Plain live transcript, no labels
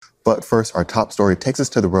But first, our top story takes us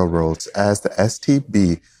to the railroads as the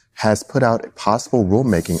STB has put out possible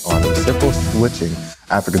rulemaking on reciprocal switching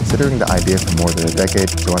after considering the idea for more than a decade.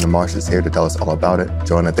 Joanna Marsh is here to tell us all about it.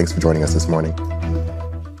 Joanna, thanks for joining us this morning.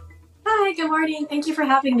 Hi, good morning. Thank you for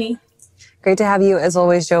having me. Great to have you as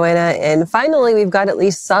always, Joanna. And finally, we've got at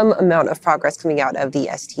least some amount of progress coming out of the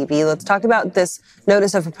STB. Let's talk about this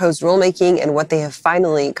notice of proposed rulemaking and what they have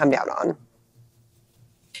finally come down on.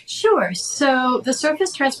 Sure. So the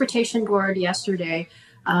Surface Transportation Board yesterday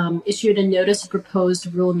issued a notice of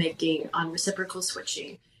proposed rulemaking on reciprocal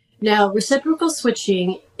switching. Now, reciprocal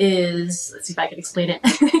switching is, let's see if I can explain it.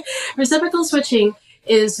 Reciprocal switching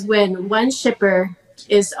is when one shipper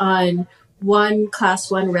is on one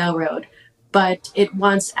Class 1 railroad, but it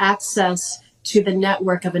wants access to the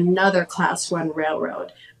network of another Class 1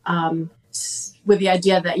 railroad, with the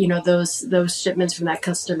idea that, those shipments from that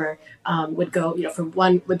customer would go,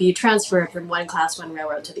 would be transferred from one Class 1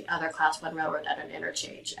 railroad to the other Class 1 railroad at an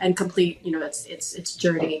interchange and complete, its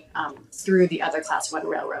journey through the other Class 1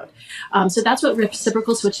 railroad. So that's what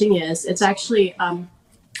reciprocal switching is. It's actually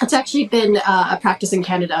been a practice in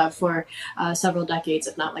Canada for several decades,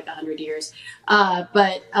 if not like 100 years.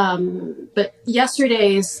 But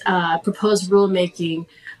yesterday's proposed rulemaking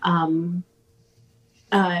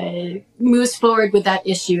moves forward with that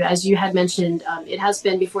issue. As you had mentioned, it has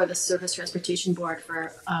been before the Surface Transportation Board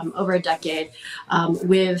for over a decade,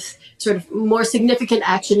 with sort of more significant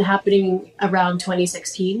action happening around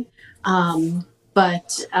 2016.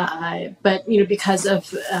 But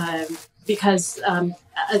because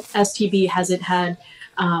STB hasn't had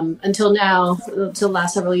until the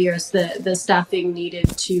last several years, the staffing needed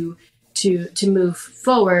to move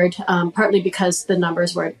forward, partly because the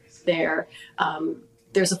numbers weren't there.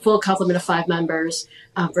 There's a full complement of 5 members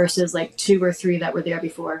versus like 2 or 3 that were there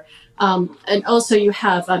before. And also you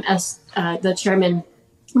have the chairman,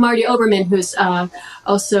 Marty Oberman, who's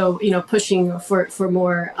also, pushing for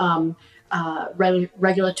more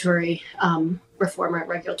regulatory reform or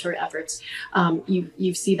regulatory efforts.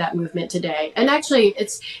 You see that movement today. And actually,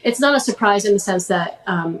 it's not a surprise in the sense that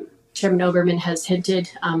Chairman Oberman has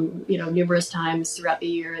hinted, numerous times throughout the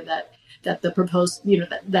year that the proposed,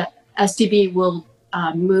 that STB will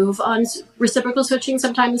move on reciprocal switching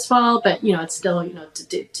sometime this fall, but it's still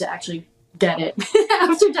to actually get it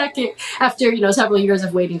after several years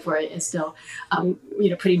of waiting for it is still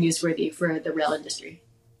pretty newsworthy for the rail industry.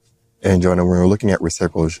 And Joanna, when we're looking at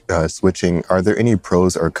reciprocal switching, are there any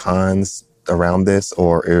pros or cons around this,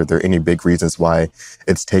 or are there any big reasons why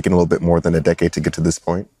it's taken a little bit more than a decade to get to this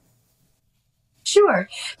point? Sure.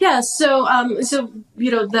 Yeah. So, the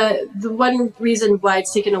one reason why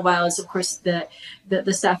it's taken a while is, of course, the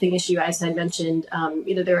staffing issue, as I mentioned.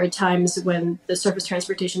 There are times when the Surface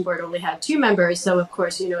Transportation Board only had 2 members. So, of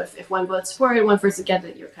course, if one votes for it and one votes against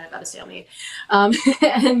it, you're kind of at a stalemate.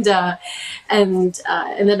 And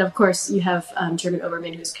then, of course, you have Chairman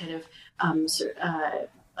Oberman, who's kind of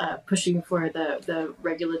pushing for the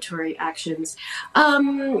regulatory actions.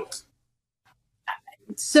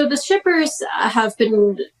 So the shippers have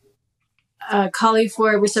been calling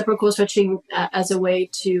for reciprocal switching as a way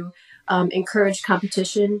to encourage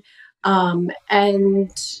competition. And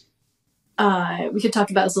we could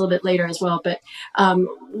talk about this a little bit later as well. But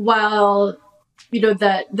while,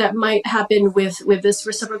 that might happen with this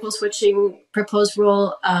reciprocal switching proposed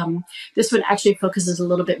rule, this one actually focuses a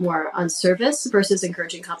little bit more on service versus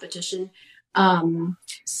encouraging competition.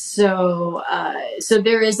 So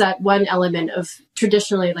there is that one element of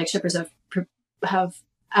traditionally, like, shippers have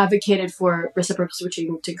advocated for reciprocal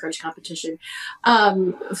switching to encourage competition.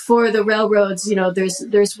 For the railroads, there's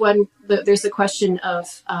the question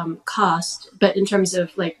of cost, but in terms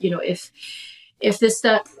of if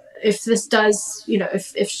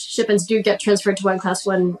shipments do get transferred to one Class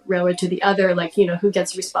 1 railroad to the other,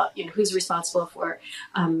 who's responsible for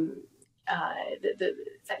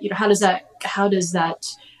how does that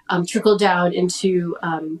trickle down into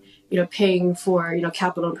paying for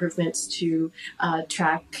capital improvements to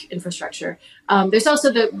track infrastructure. There's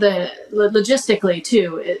also the logistically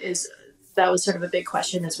too that was sort of a big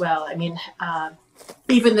question as well. I mean,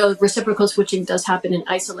 even though reciprocal switching does happen in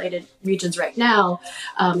isolated regions right now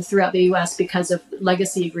throughout the U.S. because of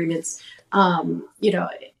legacy agreements,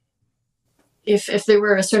 if there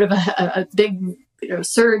were a sort of a big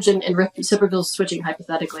surge in reciprocal switching,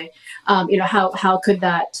 hypothetically, how could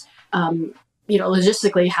that,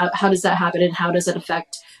 logistically, how does that happen, and how does it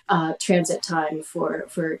affect transit time for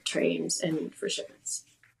trains and for shipments?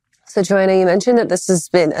 So, Joanna, you mentioned that this has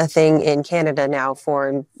been a thing in Canada now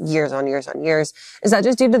for years on years on years. Is that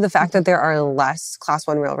just due to the fact that there are less Class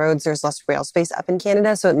 1 railroads, there's less rail space up in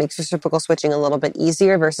Canada, so it makes reciprocal switching a little bit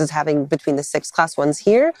easier versus having between the 6 Class 1s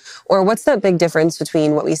here? Or what's that big difference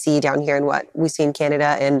between what we see down here and what we see in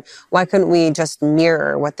Canada, and why couldn't we just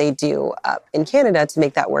mirror what they do up in Canada to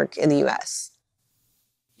make that work in the U.S.?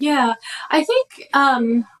 Yeah, I think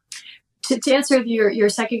to answer your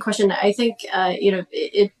second question, I think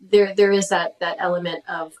there is that element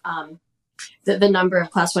of the number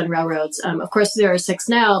of Class 1 railroads. Of course, there are 6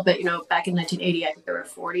 now, but back in 1980, I think there were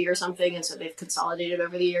 40 or something, and so they've consolidated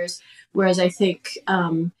over the years. Whereas I think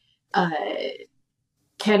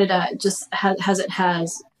Canada just hasn't had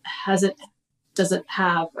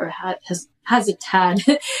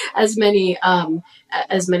as many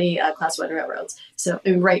Class 1 railroads. So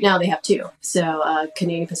right now they have 2. So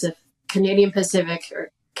Canadian Pacific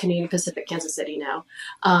or Canadian Pacific Kansas City now,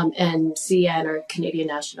 and CN or Canadian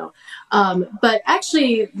National. But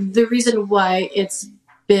actually, the reason why it's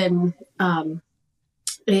been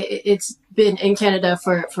in Canada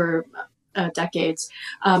for decades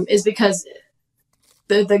is because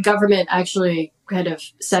the government actually kind of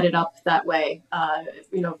set it up that way,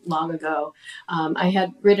 long ago. I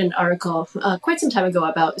had written an article quite some time ago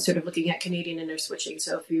about sort of looking at Canadian interswitching.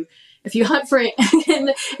 So if you hunt for it in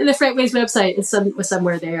the Freightways website, it's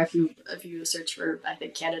somewhere there. If you search for, I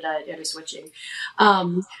think, Canada interswitching.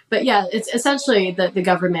 But yeah, it's essentially the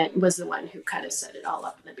government was the one who kind of set it all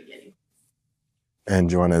up in the beginning. And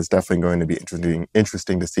Joanna, it's definitely going to be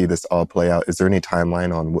interesting to see this all play out. Is there any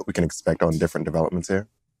timeline on what we can expect on different developments here?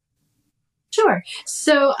 Sure.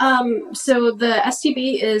 So the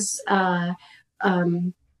STB is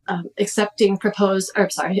accepting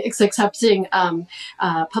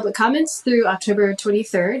public comments through October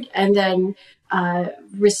 23rd, and then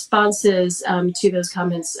responses to those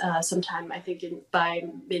comments sometime, I think, by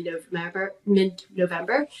mid-November,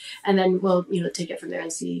 and then we'll take it from there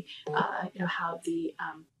and see how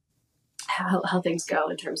things go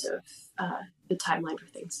in terms of the timeline for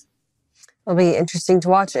things. It'll be interesting to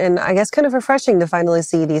watch, and I guess kind of refreshing to finally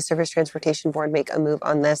see the Surface Transportation Board make a move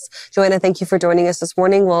on this. Joanna, thank you for joining us this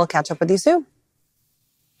morning. We'll catch up with you soon.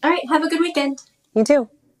 All right. Have a good weekend. You too.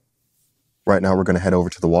 Right now, we're going to head over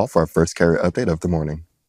to the wall for our first carrier update of the morning.